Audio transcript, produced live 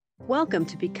Welcome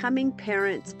to Becoming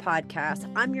Parents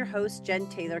podcast. I'm your host, Jen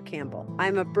Taylor Campbell.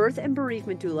 I'm a birth and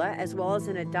bereavement doula, as well as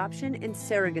an adoption and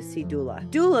surrogacy doula.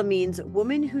 Doula means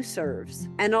woman who serves.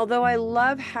 And although I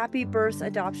love happy births,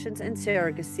 adoptions, and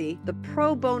surrogacy, the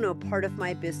pro bono part of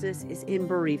my business is in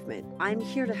bereavement. I'm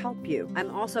here to help you.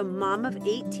 I'm also mom of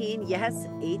 18, yes,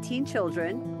 18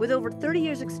 children, with over 30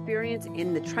 years experience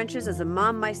in the trenches as a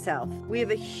mom myself. We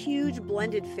have a huge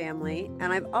blended family,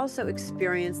 and I've also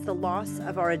experienced the loss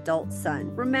of our adult son.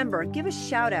 Remember, give a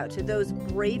shout out to those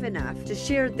brave enough to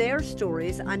share their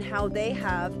stories on how they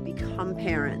have become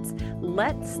parents.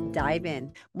 Let's dive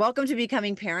in. Welcome to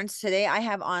Becoming Parents. Today I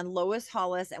have on Lois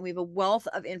Hollis, and we have a wealth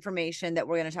of information that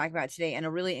we're going to talk about today and a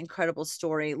really incredible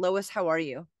story. Lois, how are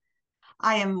you?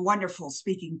 I am wonderful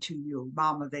speaking to you,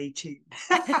 mom of 18.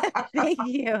 Thank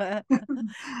you.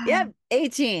 Yep,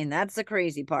 18. That's the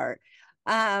crazy part.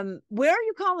 Where are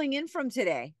you calling in from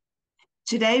today?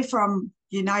 Today from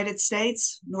United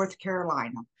States, North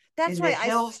Carolina. That's in right. the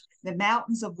hills, the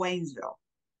mountains of Waynesville.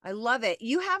 I love it.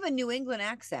 You have a New England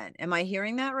accent. Am I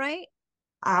hearing that right?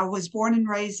 I was born and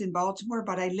raised in Baltimore,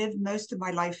 but I lived most of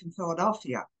my life in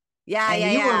Philadelphia. Yeah, And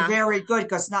yeah, you yeah. were very good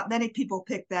because not many people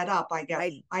pick that up, I guess.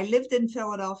 I lived in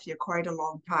Philadelphia quite a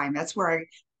long time. That's where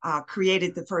I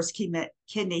created the first kidney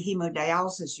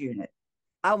hemodialysis unit.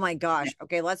 Oh my gosh.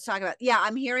 Okay, let's talk about. Yeah,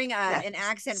 I'm hearing an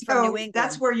accent from New England.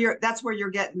 That's where you're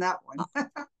getting that one.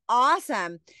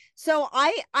 Awesome. So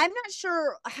I'm not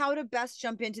sure how to best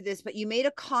jump into this, but you made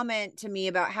a comment to me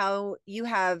about how you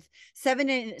have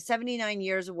 79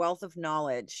 years of wealth of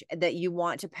knowledge that you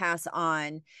want to pass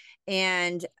on.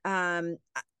 And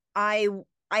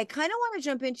I kind of want to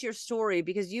jump into your story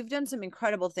because you've done some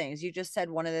incredible things. You just said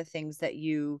one of the things that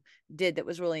you did that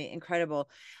was really incredible.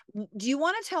 Do you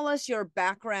want to tell us your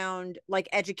background, like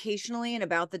educationally, and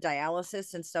about the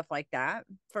dialysis and stuff like that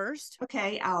first?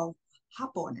 Okay, I'll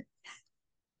hop on it.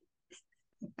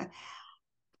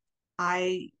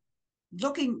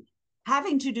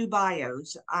 Having to do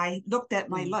bios, I looked at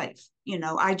my life.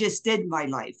 I just did my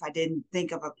life. I didn't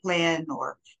think of a plan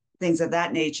or things of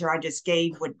that nature. I just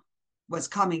gave what was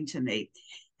coming to me.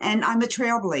 And I'm a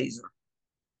trailblazer.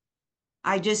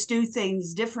 I just do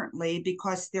things differently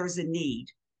because there's a need.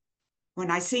 When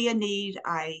I see a need,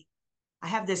 I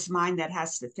have this mind that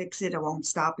has to fix it. I won't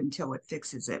stop until it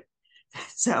fixes it.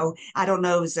 So I don't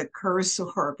know if it's a curse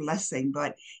or a blessing,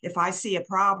 but if I see a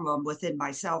problem within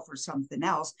myself or something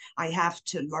else, I have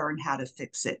to learn how to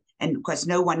fix it. And because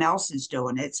no one else is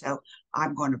doing it, so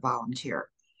I'm going to volunteer.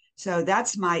 So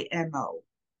that's my MO.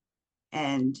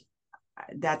 And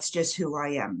that's just who I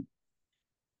am.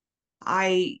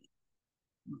 I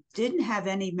didn't have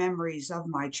any memories of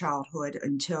my childhood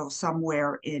until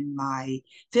somewhere in my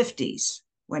 50s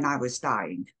when I was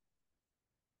dying.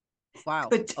 Wow.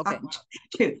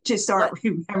 Okay. To start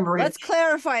remembering. Let's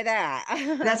clarify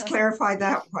that. Let's clarify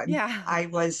that one. Yeah.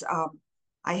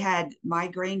 I had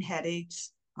migraine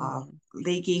headaches,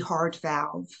 leaky heart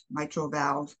valve, mitral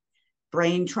valve,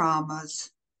 brain traumas,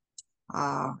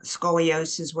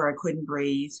 scoliosis where I couldn't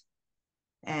breathe,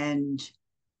 and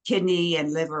kidney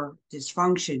and liver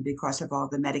dysfunction because of all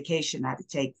the medication I had to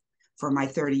take for my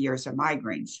 30 years of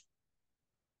migraines.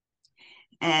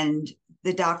 And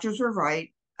the doctors were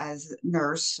right. As a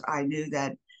nurse, I knew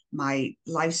that my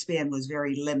lifespan was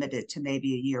very limited to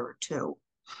maybe a year or two.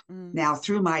 Now,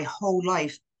 through my whole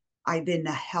life, I've been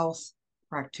a health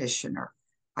practitioner.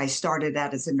 I started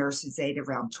out as a nurse's aide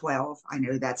around 12. I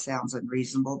know that sounds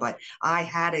unreasonable, but I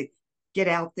had to get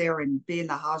out there and be in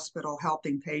the hospital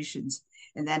helping patients.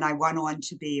 And then I went on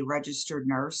to be a registered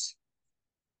nurse.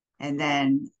 And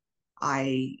then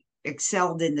I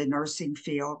excelled in the nursing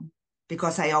field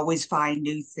because I always find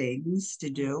new things to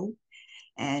do.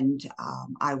 And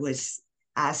I was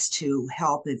asked to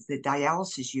help with the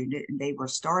dialysis unit, and they were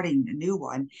starting a new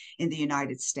one in the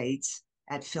United States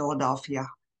at Philadelphia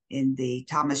in the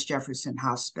Thomas Jefferson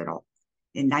Hospital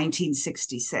in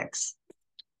 1966.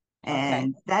 Okay.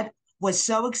 And that was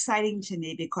so exciting to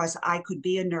me because I could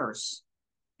be a nurse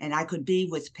and I could be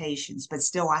with patients, but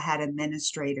still I had an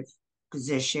administrative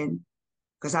position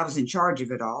because I was in charge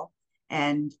of it all.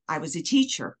 And I was a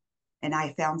teacher, and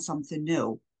I found something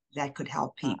new that could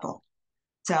help people.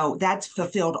 So that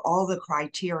fulfilled all the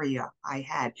criteria I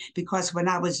had, because when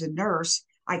I was a nurse,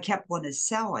 I kept on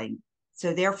selling.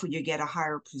 So therefore you get a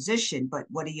higher position, but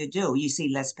what do? You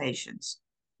see less patients.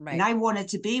 Right. And I wanted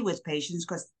to be with patients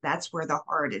because that's where the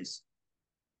heart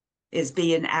is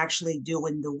being actually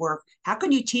doing the work. How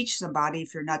can you teach somebody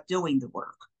if you're not doing the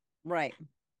work? Right.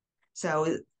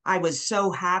 So I was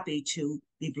so happy to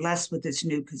be blessed with this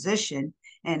new position.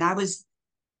 And I was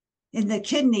in the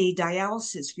kidney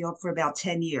dialysis field for about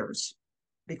 10 years.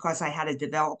 because I had to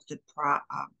develop the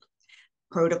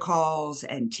protocols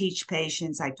and teach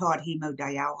patients. I taught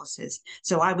hemodialysis.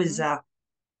 So I was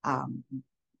um,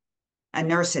 a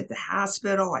nurse at the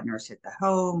hospital, a nurse at the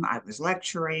home. I was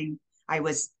lecturing. I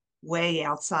was way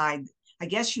outside. I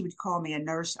guess you would call me a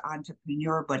nurse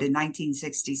entrepreneur, but in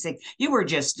 1966, you were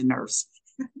just a nurse.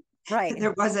 Right.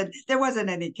 There wasn't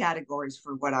any categories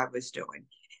for what I was doing.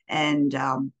 And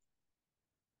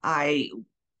I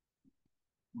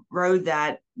rode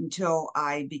that until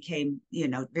I became,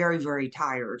 very, very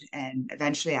tired. And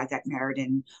eventually I got married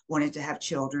and wanted to have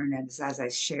children. And as I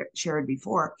shared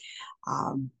before,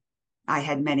 I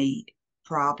had many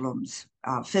problems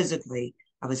physically.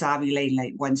 I was ovulating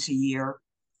like once a year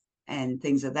and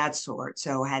things of that sort.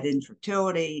 So I had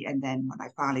infertility. And then when I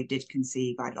finally did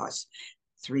conceive, I lost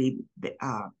three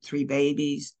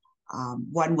babies.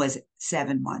 One was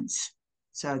 7 months.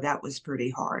 So that was pretty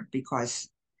hard because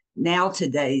now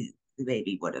today the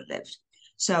baby would have lived.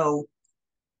 So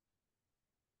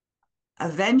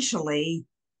eventually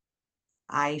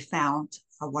I found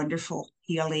a wonderful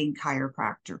healing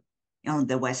chiropractor on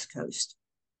the West Coast.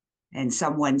 And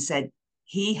someone said,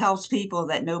 he helps people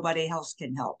that nobody else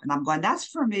can help. And I'm going, that's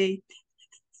for me.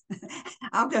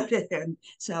 I'll go to him.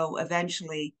 So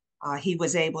eventually he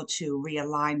was able to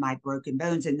realign my broken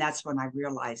bones. And that's when I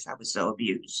realized I was so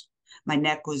abused. My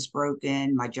neck was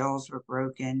broken. My jaws were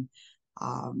broken.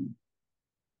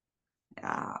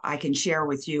 I can share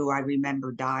with you, I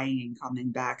remember dying and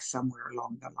coming back somewhere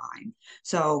along the line.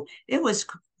 So it was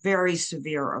very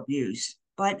severe abuse.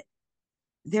 But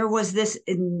there was this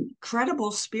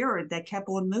incredible spirit that kept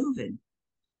on moving.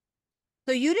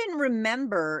 So you didn't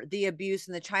remember the abuse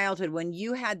in the childhood when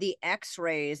you had the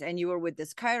x-rays and you were with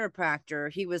this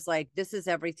chiropractor. He was like, this is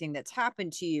everything that's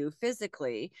happened to you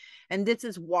physically. And this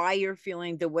is why you're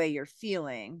feeling the way you're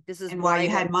feeling. This is and why you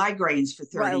had migraines for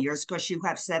 30 years, because you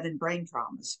have 7 brain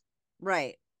traumas.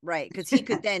 Right. Because he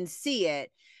could then see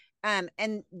it.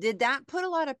 And did that put a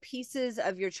lot of pieces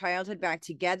of your childhood back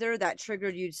together that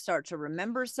triggered you to start to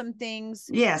remember some things?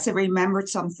 Yes, I remembered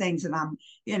some things, and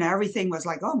everything was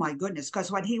like, oh my goodness,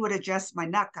 because when he would adjust my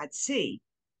neck, I'd see.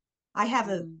 I have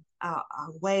a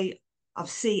way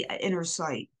of inner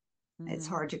sight. It's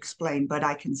hard to explain, but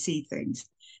I can see things.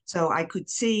 So I could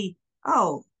see,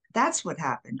 oh, that's what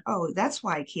happened. Oh, that's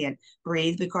why I can't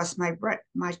breathe, because my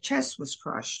chest was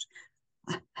crushed.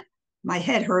 My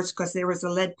head hurts because there was a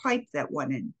lead pipe that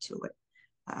went into it.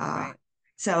 Right.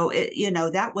 So,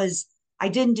 that was, I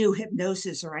didn't do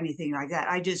hypnosis or anything like that.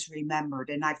 I just remembered.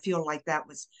 And I feel like that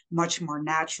was much more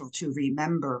natural to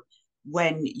remember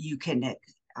when you can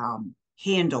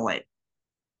handle it.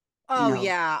 Oh,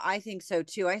 yeah, I think so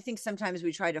too. I think sometimes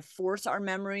we try to force our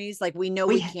memories. Like we know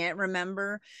we can't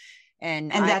remember. And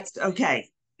that's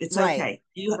okay. It's okay.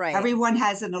 Everyone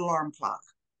has an alarm clock.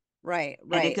 Right.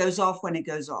 And it goes off when it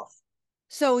goes off.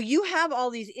 So you have all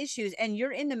these issues and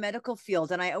you're in the medical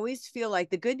field. And I always feel like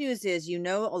the good news is you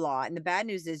know a lot. And the bad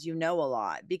news is you know a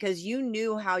lot because you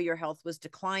knew how your health was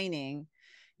declining.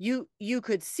 You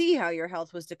could see how your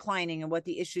health was declining and what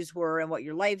the issues were and what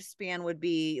your lifespan would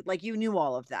be. Like you knew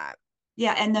all of that.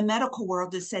 Yeah. And the medical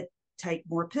world has said, take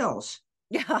more pills.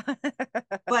 Yeah.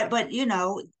 but I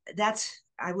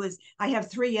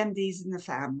have 3 MDs in the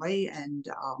family, and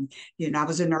I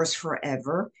was a nurse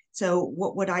forever. So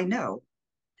what would I know?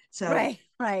 So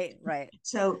right.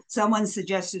 So someone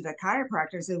suggested a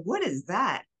chiropractor. I said, what is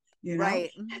that?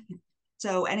 Right.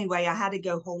 So anyway, I had to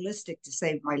go holistic to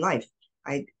save my life.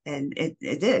 And it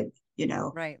did,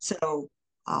 Right. So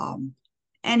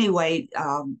anyway,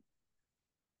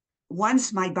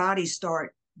 once my body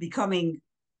started becoming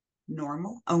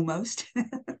normal, almost,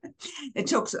 it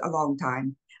took a long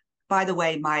time. By the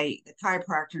way, the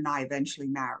chiropractor and I eventually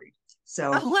married.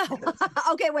 So,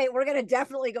 okay, wait, we're going to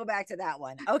definitely go back to that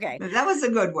one. Okay. That was a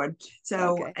good one.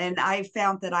 So, and I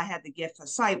found that I had the gift of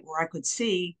sight where I could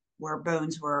see where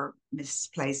bones were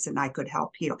misplaced and I could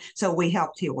help heal. So we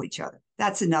helped heal each other.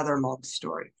 That's another long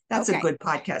story. That's a good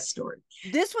podcast story.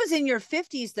 This was in your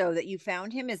 50s though, that you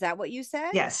found him. Is that what you said?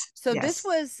 Yes. So this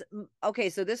was, okay.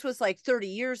 So this was like 30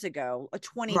 years ago,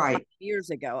 25 years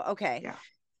ago. Okay. Yeah.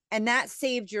 And that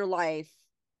saved your life.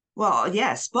 Well,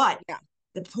 yes, but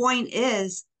the point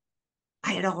is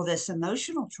I had all this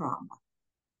emotional trauma.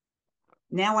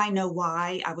 Now I know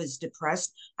why I was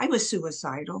depressed. I was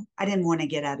suicidal. I didn't want to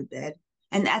get out of bed.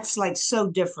 And that's like so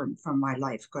different from my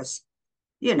life because,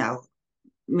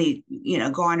 me,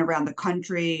 going around the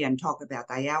country and talk about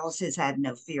dialysis, had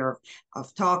no fear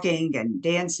of talking and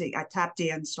dancing. I tap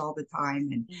danced all the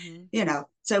time. And,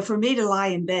 so for me to lie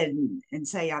in bed and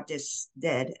say I'm just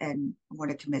dead and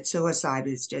want to commit suicide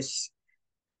is just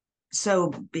so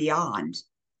beyond.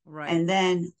 Right. And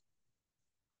then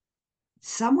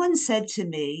someone said to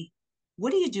me,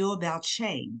 "What do you do about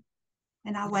shame?"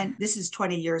 And I went, this is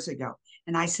 20 years ago.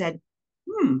 And I said,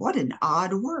 what an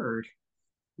odd word.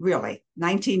 Really,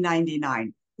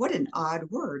 1999. What an odd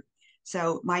word.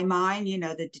 So my mind,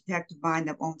 the detective mind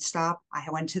that won't stop, I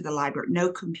went to the library,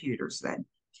 no computers then.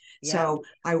 Yeah. So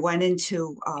I went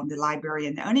into the library,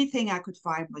 and the only thing I could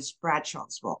find was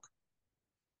Bradshaw's book.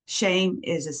 Shame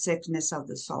is a sickness of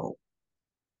the soul.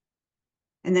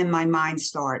 And then my mind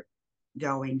started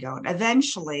going.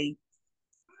 Eventually,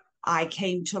 I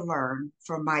came to learn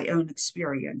from my own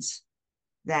experience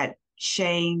that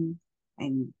shame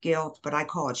and guilt, but I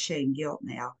call it shame guilt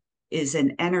now, is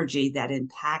an energy that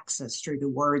impacts us through the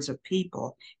words of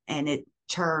people, and it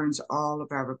turns all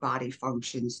of our body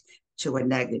functions to a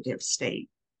negative state.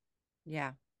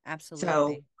 Yeah, So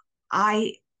absolutely.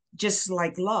 I just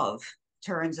like love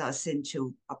turns us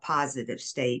into a positive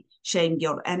state, shame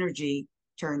guilt energy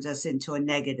turns us into a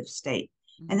negative state.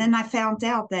 And Mm-hmm. then I found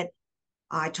out that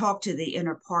I talked to the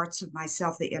inner parts of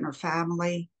myself, the inner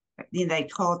family. They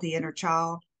call it the inner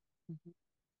child, Mm-hmm.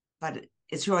 but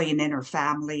it's really an inner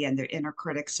family and their inner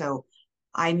critic. So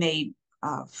I made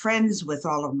friends with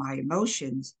all of my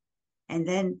emotions. And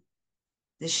then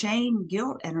the shame,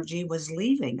 guilt energy was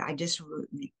leaving. I just was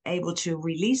able to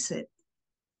release it.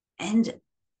 And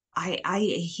I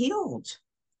healed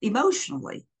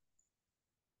emotionally.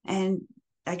 And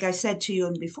like I said to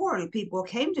you before, people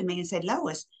came to me and said,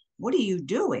 "Lois, what are you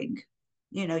doing?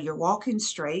 You're walking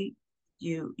straight.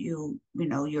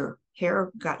 Your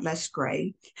hair got less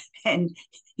gray, and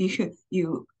you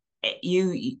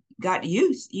got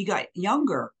youth. You got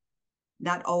younger,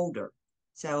 not older."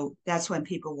 So that's when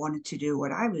people wanted to do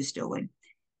what I was doing,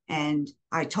 and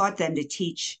I taught them to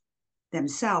teach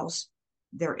themselves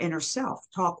their inner self,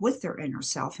 talk with their inner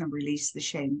self, and release the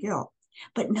shame, guilt.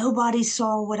 But nobody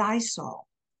saw what I saw.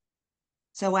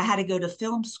 So I had to go to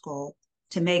film school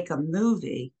to make a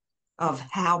movie of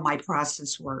how my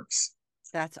process works.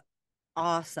 That's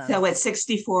awesome. So at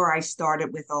 64, I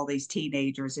started with all these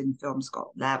teenagers in film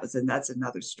school. That's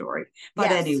another story. But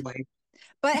Yes. anyway,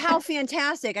 But how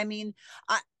fantastic. I mean,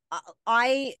 I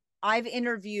I I've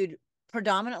interviewed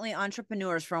predominantly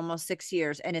entrepreneurs for almost 6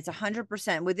 years, and it's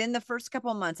 100% within the first couple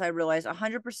of months. I realized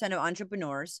 100% of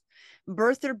entrepreneurs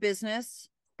birth their business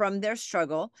from their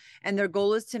struggle, and their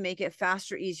goal is to make it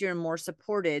faster, easier, and more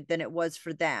supported than it was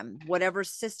for them. Whatever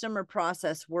system or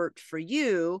process worked for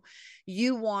you,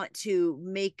 you want to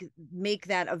make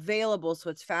that available so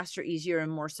it's faster, easier,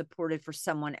 and more supported for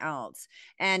someone else.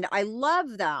 And I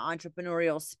love that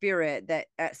entrepreneurial spirit that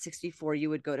at 64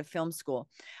 you would go to film school.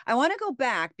 I want to go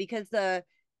back because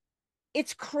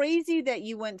it's crazy that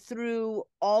you went through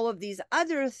all of these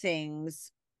other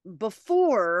things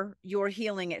before your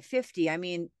healing at 50. I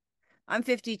mean, I'm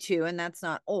 52 and that's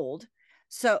not old.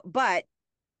 So, but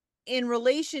in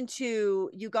relation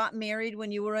to you got married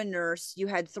when you were a nurse, you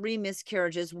had 3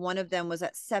 miscarriages. One of them was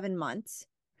at 7 months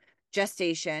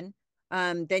gestation.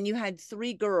 Then you had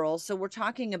 3 girls. So we're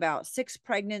talking about 6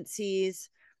 pregnancies,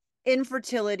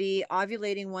 infertility,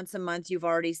 ovulating once a month, you've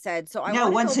already said. So I no,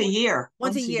 want to once go a year,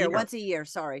 once a once a year, year. once a year.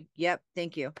 Sorry. Yep.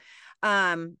 Thank you.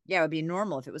 Yeah, it would be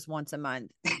normal if it was once a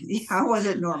month. Yeah, I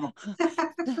wasn't normal.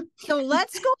 So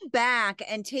let's go back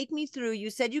and take me through. You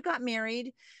said you got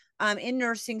married in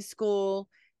nursing school.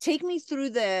 Take me through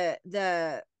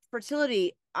the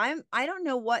fertility. I don't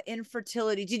know what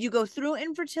infertility. Did you go through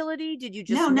infertility? Did you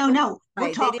just No, know? no, no. We're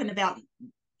Right. They didn't. talking about,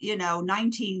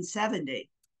 1970.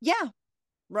 Yeah. That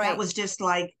Right. was just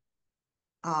like,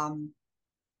 um,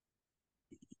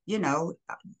 you know,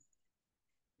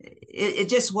 it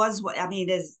just was what I mean,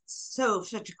 it's so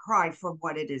such a cry from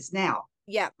what it is now.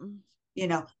 Yeah.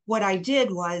 What I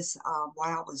did was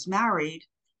while I was married,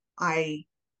 I,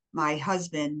 my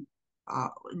husband, uh,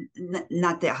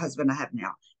 not the husband I have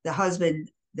now, the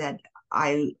husband that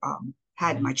I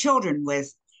had my children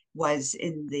with was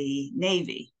in the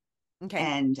Navy. Okay.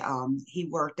 And he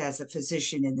worked as a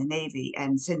physician in the Navy.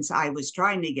 And since I was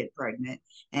trying to get pregnant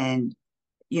and,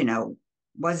 you know,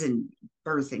 wasn't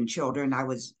birthing children, I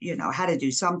was, had to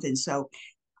do something. So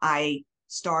I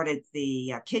started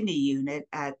the kidney unit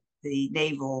at the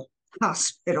Naval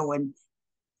Hospital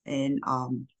in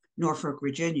Norfolk,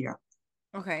 Virginia.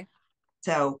 Okay.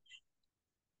 So,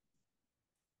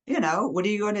 what are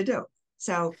you going to do?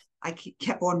 So I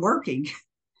kept on working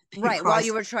Right. While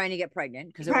you because were trying to get pregnant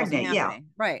because it wasn't pregnant, yeah. happening.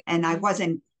 Right. And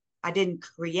Mm-hmm. I didn't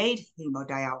create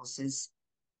hemodialysis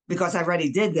because I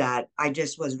already did that. I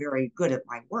just was very good at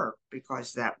my work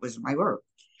because that was my work.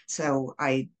 So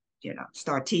I,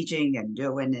 start teaching and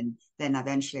doing, and then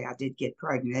eventually I did get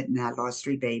pregnant and I lost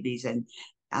 3 babies. And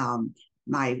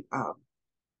my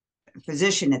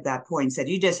physician at that point said,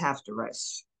 you just have to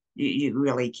rest. You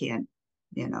really can't,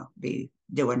 be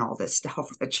doing all this stuff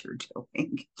that you're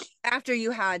doing. After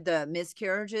you had the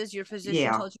miscarriages, your physician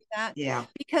Yeah. told you that? Yeah.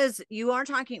 Because we're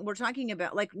talking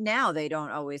about, like, now they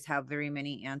don't always have very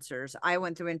many answers. I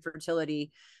went through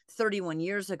infertility 31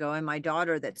 years ago, and my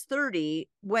daughter that's 30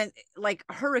 went, like,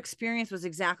 her experience was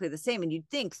exactly the same. And you'd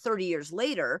think 30 years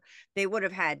later, they would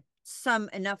have had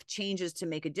enough changes to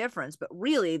make a difference. But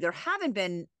really, there haven't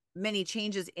been many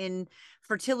changes in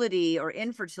fertility or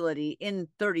infertility in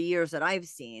 30 years that I've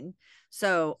seen.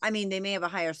 So, I mean, they may have a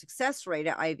higher success rate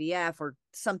at IVF or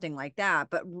something like that,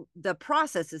 but the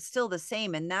process is still the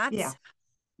same. And Yeah.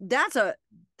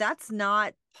 that's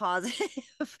not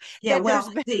positive. Yeah. Well,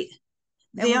 the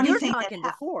only you're thing talking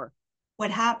before.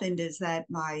 What happened is that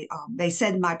they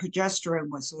said my progesterone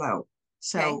was low.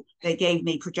 So Okay. they gave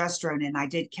me progesterone and I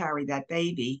did carry that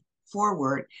baby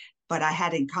forward, but I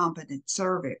had incompetent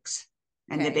cervix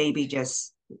and the baby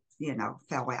just,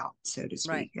 fell out, so to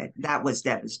speak. Right. That was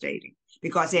devastating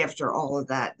because after all of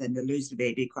that, then to lose the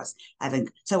baby because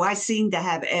so I seemed to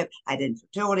have, I had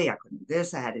infertility. I couldn't do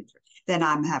this. Then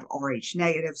I'm have RH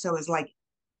negative. So it's like,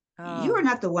 you're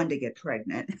not the one to get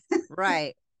pregnant.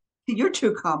 Right. You're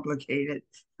too complicated.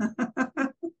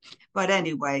 But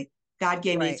anyway, God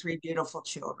gave me 3 beautiful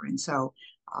children. So,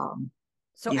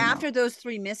 after those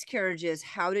 3 miscarriages,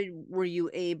 were you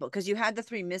able, because you had the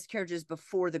 3 miscarriages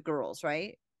before the girls,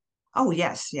 right? Oh,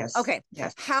 yes. Okay.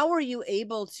 Yes. How were you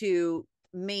able to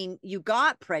you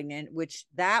got pregnant, which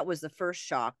that was the first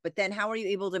shock, but then how were you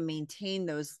able to maintain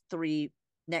those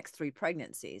next 3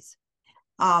 pregnancies?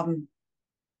 The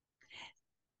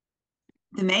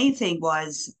main thing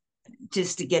was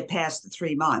just to get past the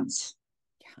 3 months.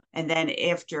 Yeah. And then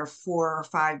after 4 or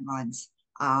 5 months,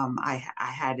 I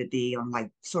had to be on like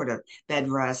sort of bed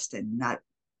rest and not,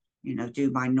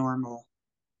 do my normal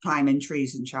climbing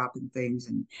trees and chopping things.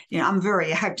 And, I'm a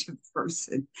very active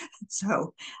person.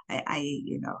 So I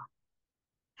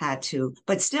had to,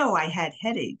 but still I had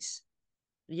headaches.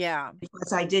 Yeah.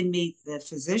 Because I didn't meet the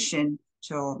physician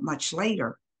till much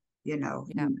later, in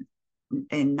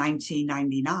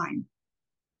 1999.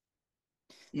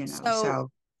 So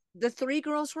the 3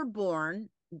 girls were born.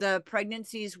 The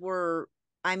pregnancies were,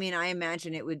 I mean, I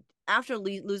imagine it would, after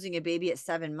losing a baby at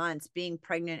 7 months, being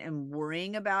pregnant and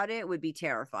worrying about it would be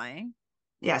terrifying.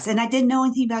 Yes. And I didn't know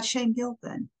anything about shame guilt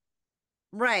then.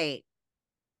 Right.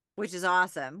 Which is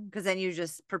awesome, because then you're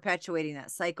just perpetuating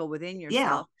that cycle within yourself.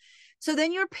 Yeah. So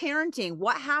then your parenting,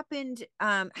 what happened?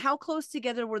 How close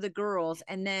together were the girls?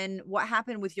 And then what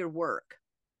happened with your work?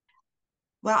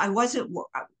 Well, I wasn't,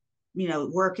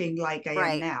 working like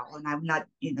I am now. And I'm not,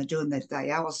 doing the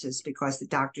dialysis because the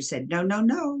doctor said, no, no,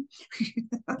 no.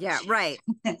 Yeah, right.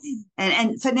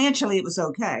 And financially it was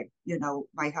okay.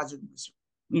 My husband was,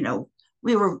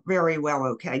 we were very well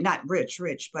okay. Not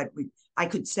rich, but I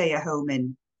could stay at home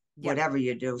and whatever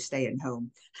you do, staying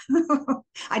home.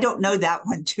 I don't know that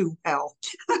one too well.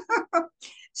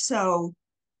 So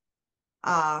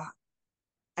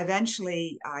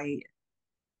eventually I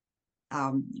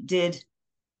did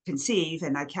conceive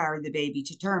and I carried the baby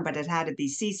to term, but it had to be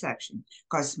C-section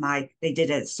because they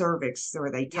did a cervix or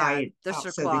they tied the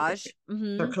cerclage.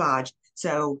 Cerclage.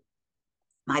 So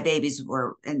my babies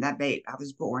were, and that baby, I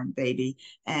was born baby,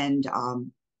 and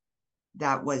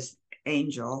that was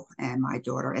Angel and my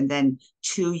daughter. And then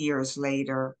 2 years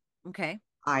later,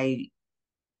 I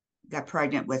got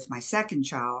pregnant with my second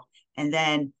child, and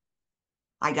then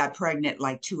I got pregnant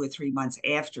like 2 or 3 months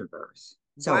after birth.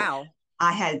 So wow.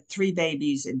 I had 3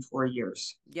 babies in 4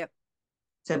 years. Yep.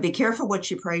 So be careful what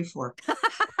you pray for.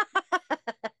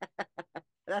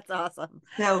 That's awesome.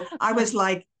 So I was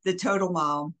like the total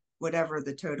mom, whatever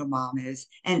the total mom is.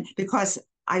 And because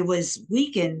I was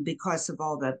weakened because of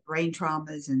all the brain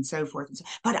traumas and so forth.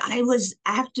 But I was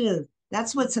active.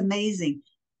 That's what's amazing.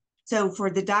 So for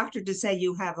the doctor to say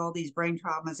you have all these brain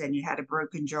traumas and you had a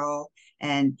broken jaw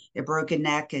and a broken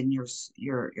neck and your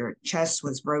chest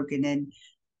was broken in,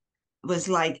 was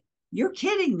like, you're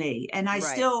kidding me. And I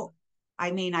still, I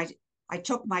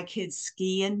took my kids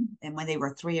skiing, and when they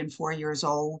were 3 and 4 years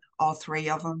old, all 3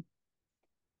 of them,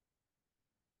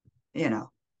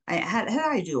 how did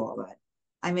I do all that?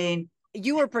 I mean,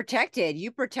 you were protected.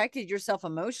 You protected yourself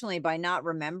emotionally by not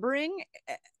remembering.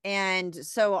 And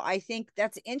so I think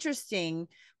that's interesting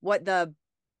what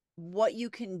you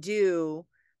can do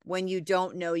when you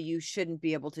don't know you shouldn't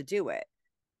be able to do it.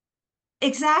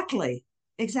 Exactly.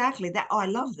 That. Oh, I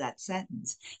love that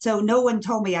sentence. So no one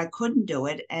told me I couldn't do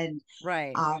it. And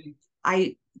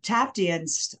I tap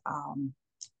danced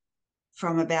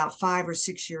from about 5 or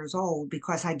 6 years old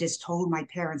because I just told my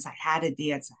parents I had to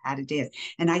dance, I had to dance.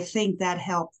 And I think that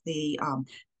helped the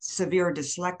severe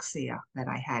dyslexia that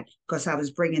I had because I was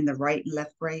bringing the right and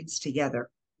left brains together.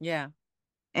 Yeah.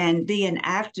 And being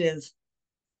active,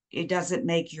 it doesn't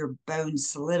make your bones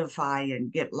solidify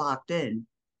and get locked in.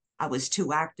 I was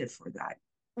too active for that.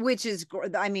 Which is,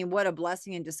 I mean, what a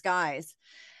blessing in disguise.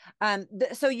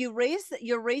 So you're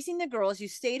raising the girls, you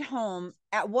stayed home.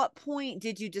 At what point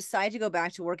did you decide to go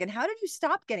back to work, and how did you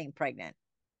stop getting pregnant?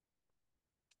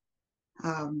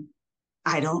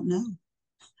 I don't know.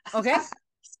 Okay.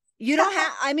 You don't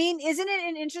have, I mean, isn't it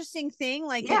an interesting thing?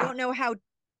 Like, you Yeah. don't know how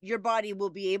your body will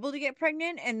be able to get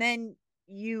pregnant, and then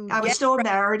I was get still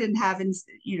married and having,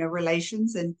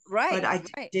 relations, but right, I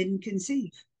right. didn't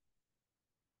conceive.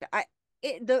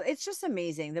 It's just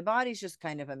amazing. The body's just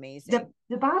kind of amazing.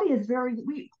 The body is very,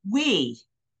 we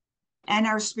and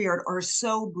our spirit are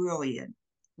so brilliant.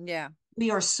 Yeah.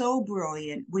 We are so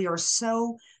brilliant. We are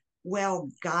so well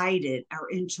guided,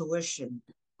 our intuition.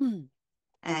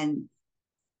 And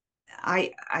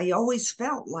I always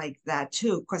felt like that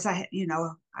too, because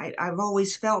I've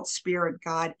always felt spirit,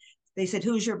 God. They said,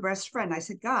 "Who's your best friend?" I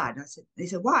said, "God." They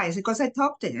said, "Why?" I said, "Because I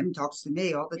talk to him, talks to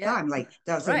me all the Yeah. time." Like,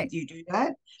 doesn't Right. you do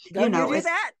that? Don't you do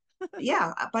that?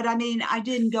 Yeah. But I mean, I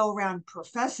didn't go around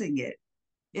professing it.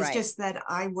 It's Right. just that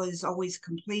I was always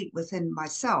complete within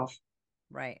myself.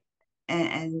 Right.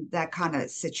 And that kind of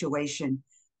situation.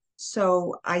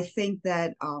 So I think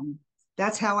that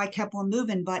that's how I kept on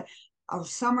moving. But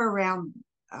somewhere around,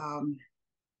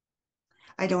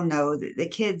 I don't know, the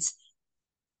kids,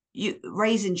 you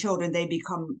raising children, they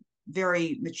become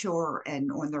very mature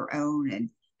and on their own. And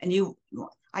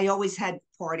I always had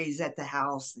parties at the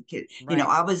house. The kid, Right.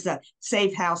 I was the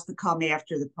safe house to come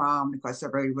after the prom because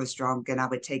everybody was drunk, and I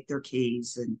would take their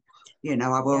keys, and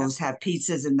I would always have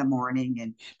pizzas in the morning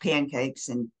and pancakes,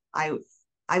 and I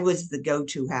was the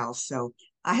go-to house. So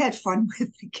I had fun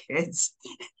with the kids,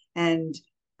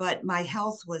 but my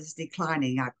health was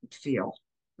declining. I could feel,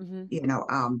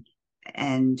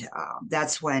 and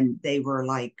that's when they were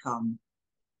like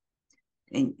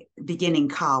beginning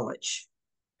college.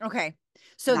 Okay.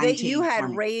 So that you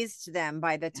had raised them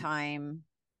by the time.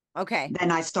 Okay.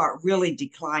 Then I start really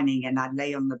declining, and I'd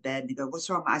lay on the bed and go, "What's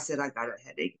wrong?" I said, "I got a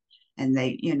headache." And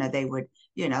they would,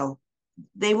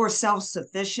 they were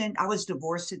self-sufficient. I was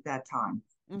divorced at that time.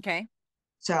 Okay.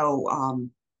 So,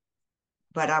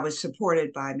 but I was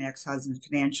supported by my ex-husband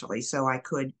financially, so I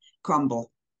could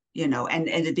crumble, and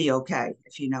it'd be okay,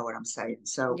 if you know what I'm saying.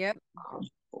 So, yep.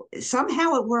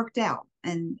 Somehow it worked out,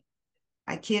 and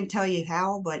I can't tell you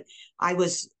how, but I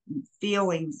was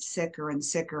feeling sicker and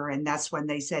sicker, and that's when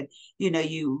they said,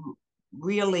 you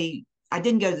really. I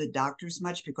didn't go to the doctors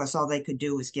much because all they could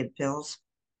do was give pills,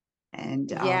 and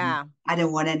I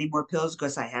didn't want any more pills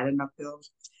because I had enough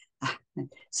pills.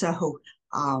 So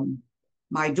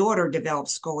my daughter developed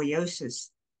scoliosis.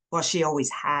 Well, she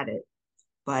always had it,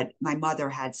 but my mother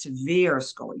had severe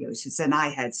scoliosis, and I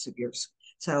had severe.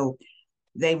 So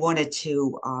they wanted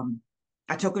to.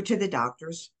 I took her to the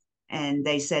doctors, and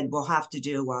they said we'll have to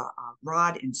do a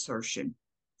rod insertion,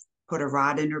 put a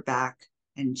rod in her back,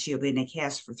 and she'll be in a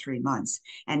cast for 3 months.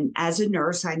 And as a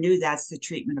nurse, I knew that's the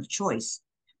treatment of choice.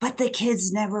 But the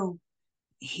kids never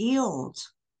healed.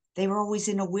 They were always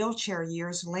in a wheelchair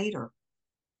years later.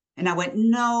 And I went,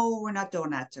 "No, we're not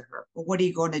doing that to her." "Well, what are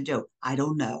you going to do?" "I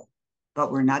don't know,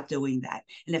 but we're not doing that."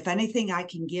 And if anything I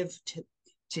can give to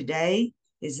today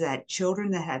is that children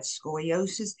that had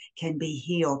scoliosis can be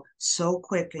healed so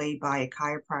quickly by a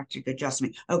chiropractic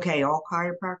adjustment. Okay, all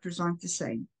chiropractors aren't the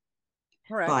same.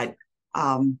 Correct. But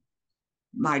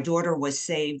my daughter was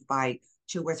saved by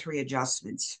 2 or 3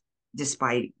 adjustments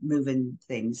despite moving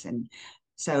things. And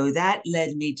so that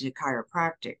led me to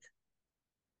chiropractic.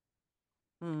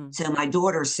 So my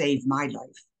daughter saved my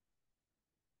life.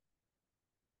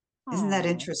 Isn't that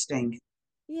interesting?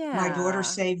 Yeah. My daughter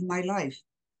saved my life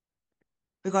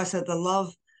because of the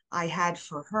love I had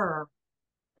for her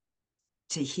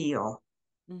to heal.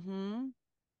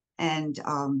 And,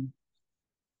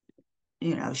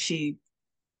 she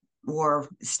wore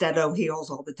Stedo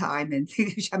heels all the time. And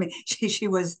I mean, she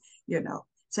was,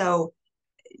 so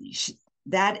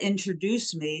that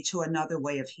introduced me to another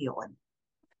way of healing.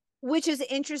 Which is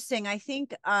interesting. I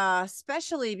think,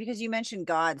 especially because you mentioned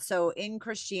God. So in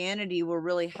Christianity, we're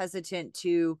really hesitant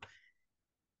to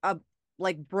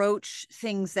like broach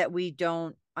things that we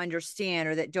don't understand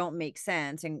or that don't make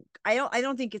sense. And I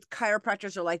don't think it's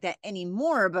chiropractors are like that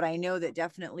anymore, but I know that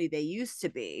definitely they used to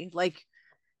be. Like,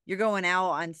 you're going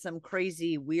out on some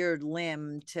crazy weird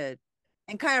limb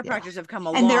and chiropractors have come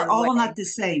a long way. And they're all not the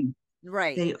same.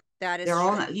 Right. That is They're true.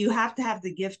 all, you have to have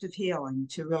the gift of healing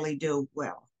to really do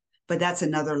well. But that's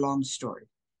another long story.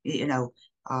 You know,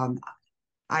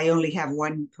 I only have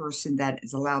one person that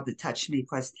is allowed to touch me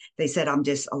because they said I'm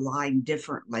just aligned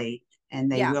differently and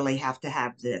they Yeah. really have to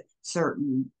have the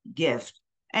certain gift.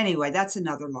 Anyway, that's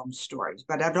another long story,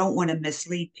 but I don't want to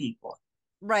mislead people.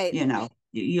 Right. You know,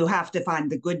 you have to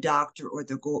find the good doctor or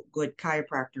the good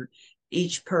chiropractor.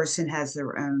 Each person has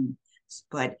their own,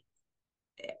 but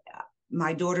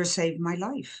my daughter saved my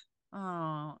life.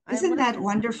 Oh, I Isn't love that it.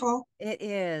 wonderful? It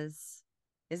is.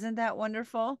 Isn't that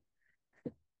wonderful?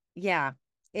 Yeah,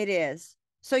 it is.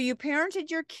 So you parented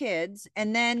your kids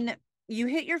and then you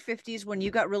hit your 50s when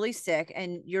you got really sick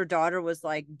and your daughter was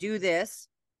like, do this.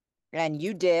 And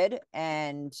you did.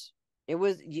 And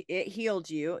it healed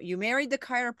you. You married the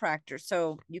chiropractor.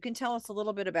 So you can tell us a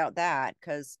little bit about that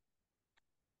because,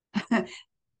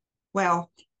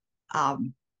 Well,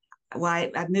 um,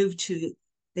 I moved to,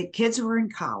 the kids were in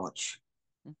college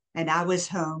and I was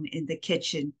home in the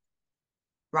kitchen,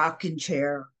 rocking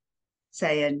chair,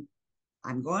 saying,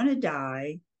 I'm going to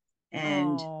die.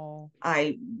 And oh,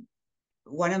 I,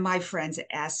 one of my friends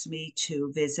asked me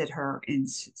to visit her in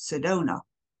Sedona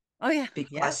oh, yeah. Yeah.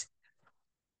 because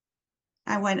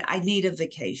I went, I need a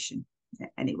vacation.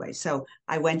 Anyway, so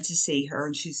I went to see her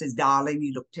and she says, darling,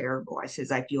 you look terrible. I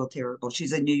says, I feel terrible.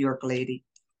 She's a New York lady.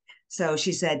 So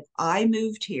she said, I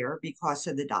moved here because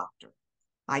of the doctor.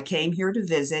 I came here to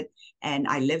visit and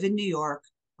I live in New York,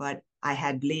 but I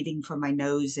had bleeding from my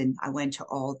nose and I went to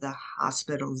all the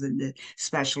hospitals and the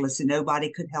specialists and nobody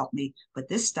could help me. But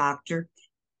this doctor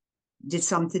did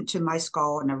something to my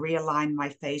skull and I realigned my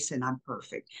face and I'm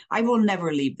perfect. I will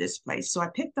never leave this place. So I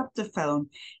picked up the phone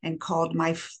and called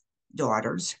my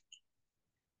daughters.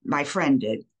 My friend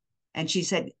did. And she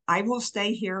said, I will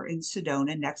stay here in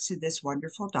Sedona next to this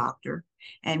wonderful doctor.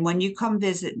 And when you come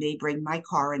visit me, bring my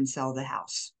car and sell the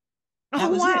house. That Oh,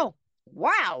 was it. wow.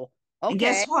 Wow. And Okay.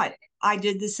 guess what? I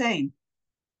did the same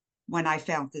when I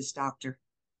found this doctor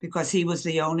because he was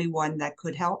the only one that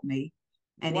could help me.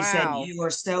 And he said, Wow. you are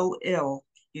so ill,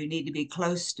 you need to be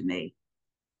close to me.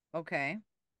 Okay.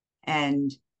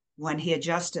 And when he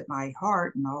adjusted my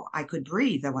heart and all, I could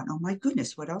breathe. I went, oh my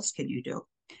goodness, what else can you do?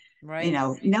 You Right.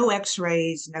 know, no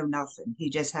x-rays, no nothing. He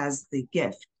just has the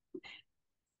gift.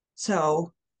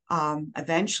 So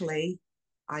eventually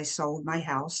I sold my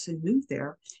house and moved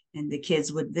there and the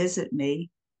kids would visit me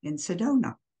in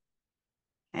Sedona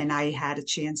and I had a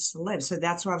chance to live. So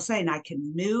that's what I'm saying. I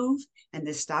can move and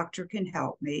this doctor can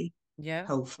help me, Yeah.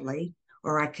 hopefully,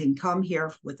 or I can come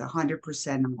here with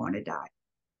 100% I'm going to die.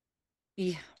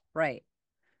 Yeah. Right.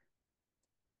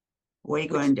 What are you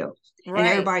Which, going to do? And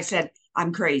right. everybody said,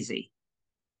 I'm crazy.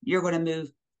 You're going to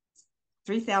move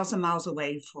 3,000 miles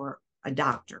away for a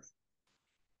doctor.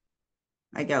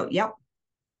 I go, yep.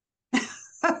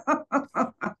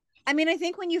 I mean, I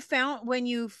think when you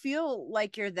feel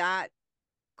like you're that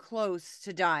close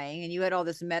to dying and you had all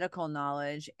this medical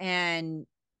knowledge and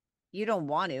you don't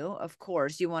want to, of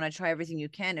course, you want to try everything you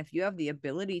can. If you have the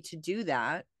ability to do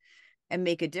that and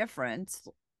make a difference,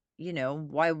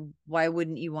 why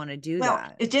wouldn't you want to do Well,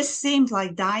 that? it just seemed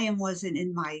like dying wasn't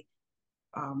in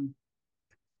um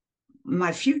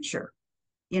my future.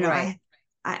 You know, Right.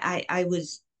 I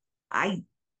was I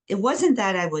it wasn't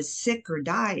that I was sick or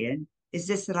dying, it's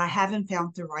just that I haven't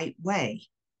found the right way.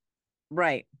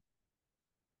 Right.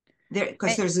 There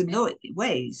because And, there's a no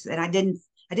ways and I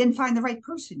didn't find the right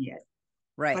person yet.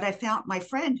 But right. I found my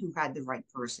friend who had the right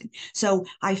person. So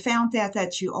I found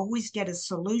that you always get a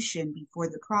solution before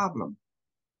the problem.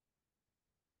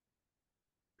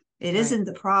 It Right. isn't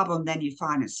the problem, then you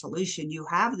find a solution. You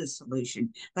have the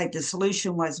solution. Like the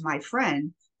solution was my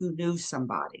friend who knew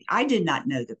somebody. I did not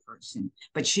know the person,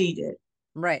 but she did.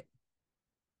 Right.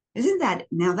 Isn't that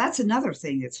now? That's another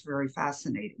thing that's very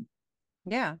fascinating.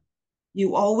 Yeah.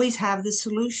 You always have the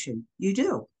solution. You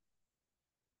do.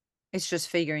 It's just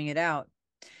figuring it out.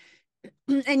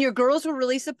 And your girls were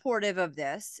really supportive of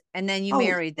this. And then you Oh,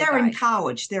 married the they're in guy.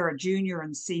 college. They're a junior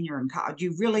and senior in college.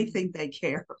 You really think they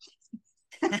care?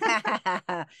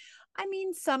 I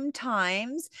mean,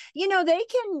 sometimes,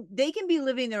 they can be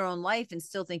living their own life and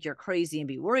still think you're crazy and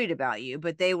be worried about you,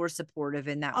 but they were supportive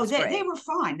and that Oh, was they great. were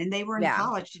fine and they were in Yeah.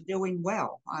 college doing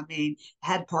well. I mean,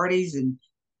 had parties and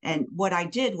what I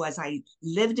did was I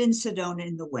lived in Sedona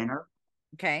in the winter.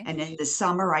 Okay. And in the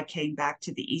summer, I came back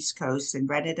to the East Coast and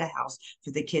rented a house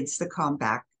for the kids to come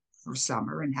back for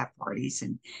summer and have parties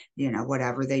and,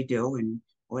 whatever they do and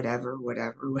whatever.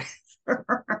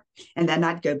 And then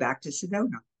I'd go back to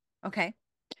Sedona. Okay.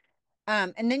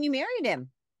 And then you married him.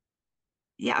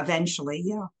 Yeah, eventually.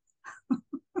 Yeah.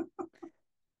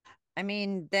 I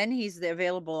mean, then he's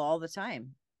available all the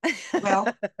time.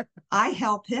 Well, I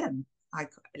help him.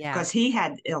 Yeah. Because he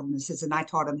had illnesses, and I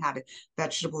taught him how to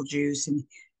vegetable juice, and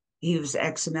he was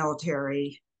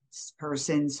ex-military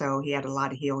person, so he had a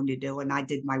lot of healing to do, and I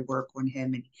did my work on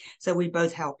him, and so we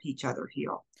both help each other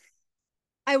heal.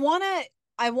 I want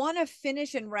to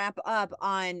finish and wrap up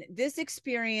on this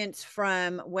experience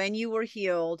from when you were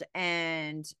healed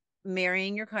and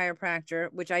marrying your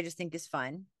chiropractor, which I just think is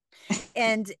fun.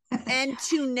 And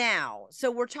to now. So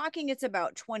we're talking it's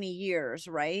about 20 years,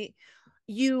 right?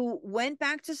 You went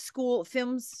back to school,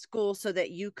 film school, so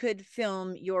that you could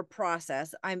film your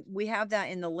process. We have that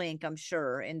in the link, I'm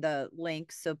sure, in the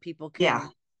link so people Yeah.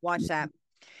 can watch that.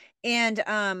 And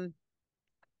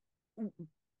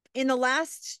in the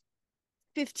last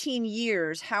 15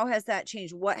 years, how has that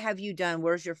changed? What have you done?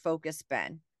 Where's your focus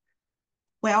been?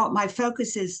 Well, my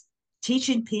focus is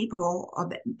teaching people,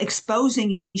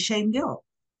 exposing shame, guilt,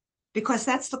 because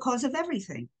that's the cause of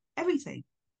everything. Everything.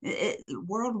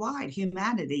 Worldwide,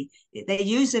 humanity, they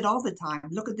use it all the time.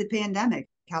 Look at the pandemic,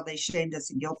 how they shamed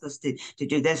us and guilt us to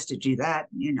do this, to do that.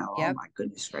 Oh Yep, my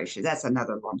goodness gracious, that's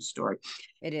another long story.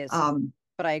 it is. Um,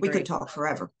 But I we could agree. talk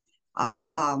forever.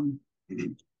 Um,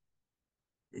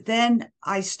 then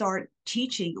I start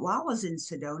teaching while I was in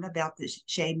Sedona about this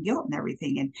shame, guilt, and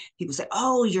everything. And people say,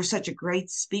 "Oh, you're such a great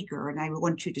speaker, and I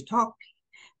want you to talk."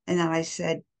 And then I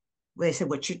said, well, they said,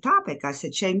 "What's your topic?" I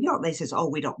said, "Shame, guilt." They says, "Oh,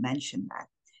 we don't mention that.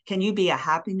 Can you be a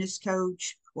happiness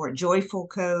coach or a joyful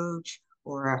coach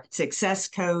or a success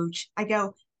coach?" I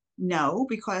go, "No,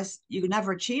 because you can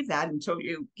never achieve that until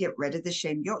you get rid of the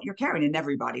shame, guilt you're carrying." And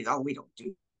everybody, "Oh, we don't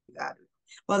do that."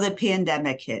 Well, the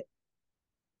pandemic hit,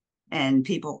 and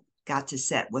people got to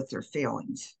sit with their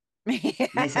feelings. Yeah, And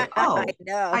they said, I "Oh,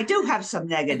 know. I do have some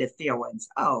negative feelings.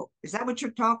 Oh, is that what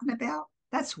you're talking about?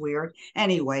 That's weird."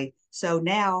 Anyway, so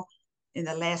now in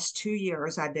the last 2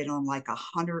 years, I've been on like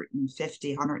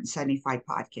 150, 175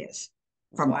 podcasts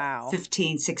from Wow.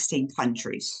 15, 16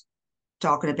 countries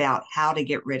talking about how to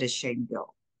get rid of shame,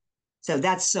 guilt. So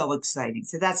that's so exciting.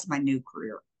 So that's my new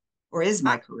career, or is I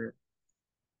my career.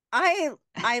 I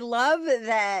I love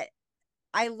that.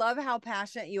 I love how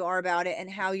passionate you are about it and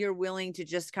how you're willing to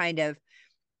just kind of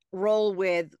roll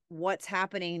with what's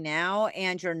happening now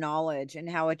and your knowledge and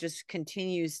how it just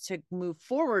continues to move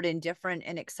forward in different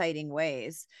and exciting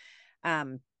ways.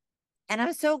 Um, and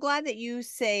I'm so glad that you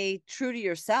say true to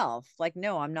yourself. Like,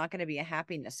 no, I'm not going to be a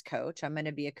happiness coach. I'm going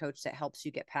to be a coach that helps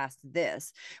you get past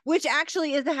this, which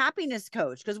actually is a happiness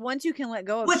coach. Because once you can let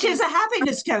go of Which shame, is a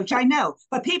happiness coach, I know.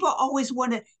 But people always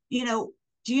want to,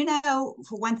 do you know,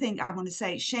 for one thing, I want to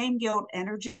say shame, guilt,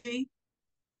 energy,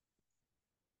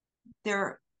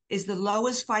 there is the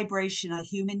lowest vibration a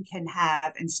human can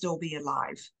have and still be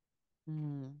alive.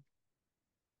 mm,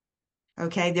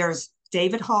 Okay. There's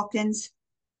David Hawkins.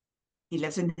 He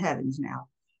lives in heavens now.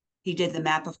 He did the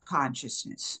map of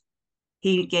consciousness.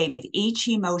 He gave each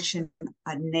emotion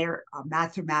a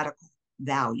mathematical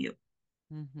value.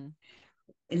 mm-hmm,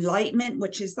 Enlightenment,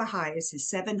 which is the highest, is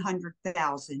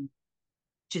 700,000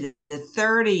 to the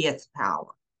 30th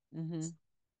power. mm-hmm.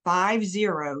 5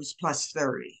 zeros plus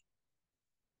 30.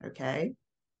 Okay.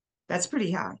 That's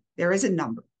pretty high. There is a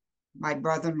number. My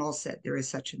brother-in-law said there is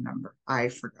such a number. I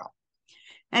forgot.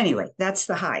 Anyway, that's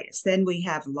the highest. Then we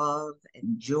have love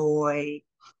and joy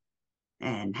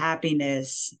and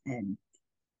happiness, and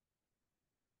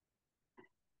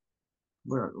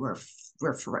we're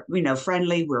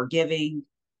friendly, we're giving.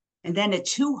 And then at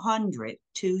 200,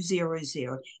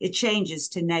 200, it changes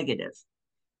to negative.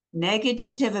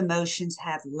 Negative emotions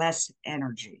have less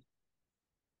energy.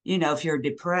 If you're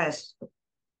depressed,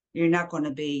 you're not going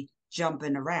to be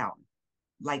jumping around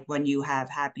like when you have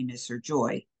happiness or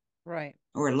joy Right.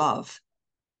 or love.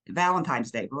 Valentine's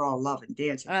Day, we're all loving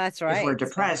dancing. That's If we're right. So,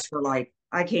 depressed, we're like,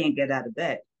 I can't get out of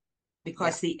bed yeah.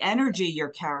 because the energy you're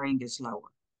carrying is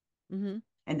lower. Mm-hmm.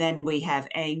 And then we have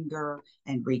anger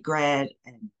and regret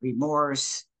and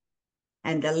remorse.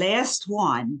 And the last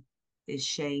one is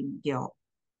shame, guilt.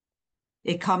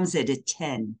 It comes at a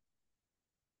 10.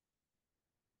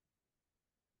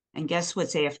 And guess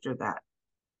what's after that?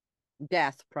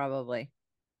 Death, probably.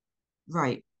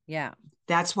 Right. Yeah.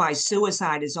 That's why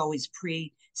suicide is always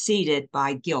preceded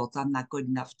by guilt. I'm not good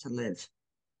enough to live.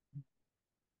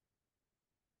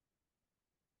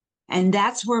 And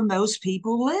that's where most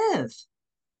people live,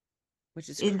 Which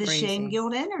is in the shame, crazy.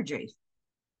 guilt energy.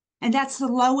 And that's the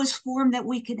lowest form that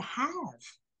we could have.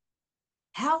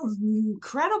 How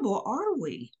incredible are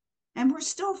we? And we're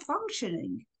still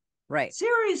functioning. Right.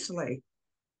 Seriously.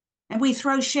 And we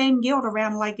throw shame, guilt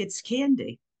around like it's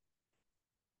candy.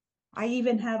 I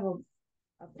even have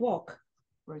a book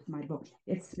Where's my book?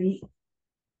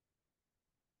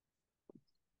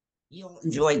 You'll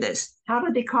enjoy this. How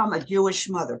to Become a Jewish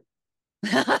Mother.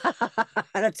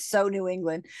 That's so New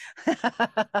England.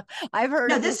 I've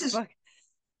heard of this book.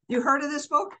 You heard of this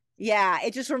book? Yeah,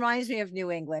 it just reminds me of New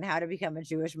England, How to Become a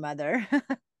Jewish Mother.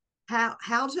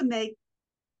 How to make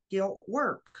guilt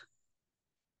work.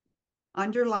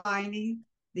 Underlining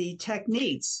the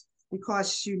techniques,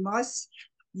 because you must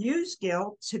use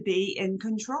guilt to be in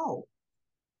control.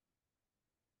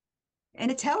 And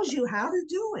it tells you how to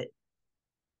do it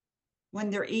when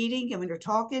they're eating and when they're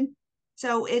talking.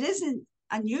 So it isn't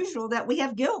unusual that we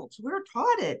have guilt. We're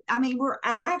taught it. I mean, we're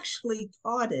actually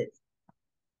taught it.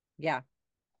 Yeah.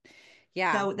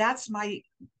 Yeah. So that's my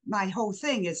whole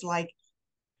thing is like,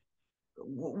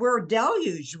 we're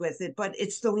deluged with it, but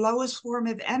it's the lowest form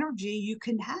of energy you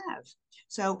can have.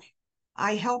 So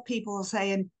I help people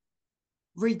saying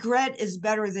regret is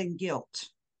better than guilt.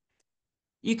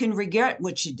 You can regret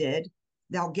what you did.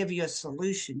 They'll give you a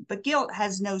solution, but guilt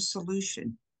has no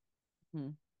solution.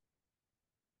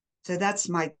 So that's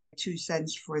my 2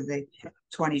 cents for the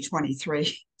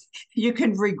 2023. You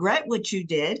can regret what you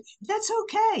did. That's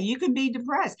okay. You can be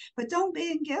depressed, but don't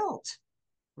be in guilt.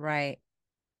 Right.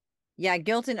 Yeah.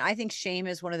 Guilt, and I think shame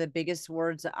is one of the biggest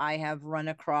words that I have run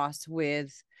across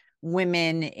with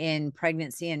women in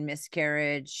pregnancy and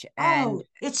miscarriage. And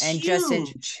it's and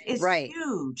huge. It's right.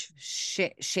 huge.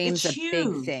 Shame's a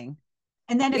big thing.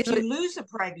 And then if you lose a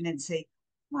pregnancy,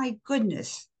 my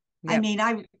goodness. Yep. I mean,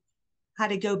 I had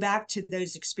to go back to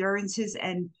those experiences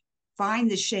and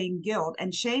find the shame, guilt,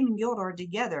 and shame and guilt are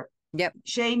together. Yep.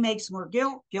 Shame makes more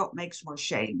guilt. Guilt makes more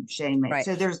shame. Shame makes. Right.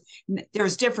 So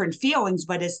there's different feelings,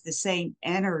 but it's the same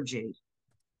energy.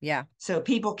 Yeah. So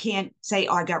people can't say,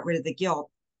 "Oh, I got rid of the guilt,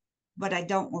 but I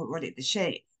don't want rid of the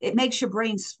shame." It makes your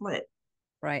brain split.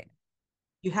 Right.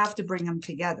 You have to bring them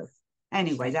together.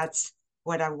 Anyway, that's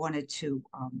what I wanted to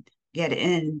get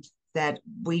in, that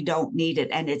we don't need it.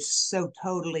 And it's so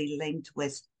totally linked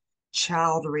with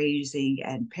child raising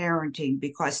and parenting,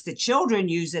 because the children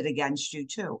use it against you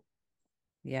too.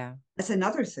 Yeah. That's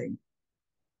another thing.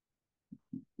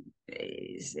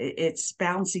 It's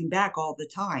bouncing back all the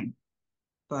time,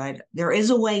 but there is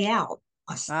a way out.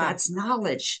 That's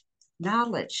knowledge.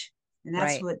 And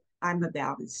that's what I'm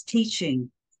about, is teaching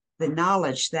the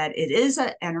knowledge that it is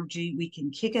an energy. We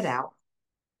can kick it out,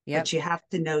 but you have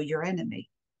to know your enemy.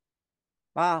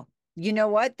 Wow. You know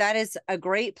what? That is a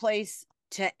great place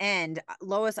to end.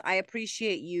 Lois, I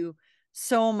appreciate you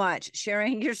so much.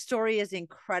 Sharing your story is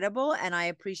incredible, and I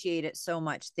appreciate it so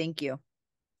much. Thank you.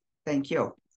 Thank you.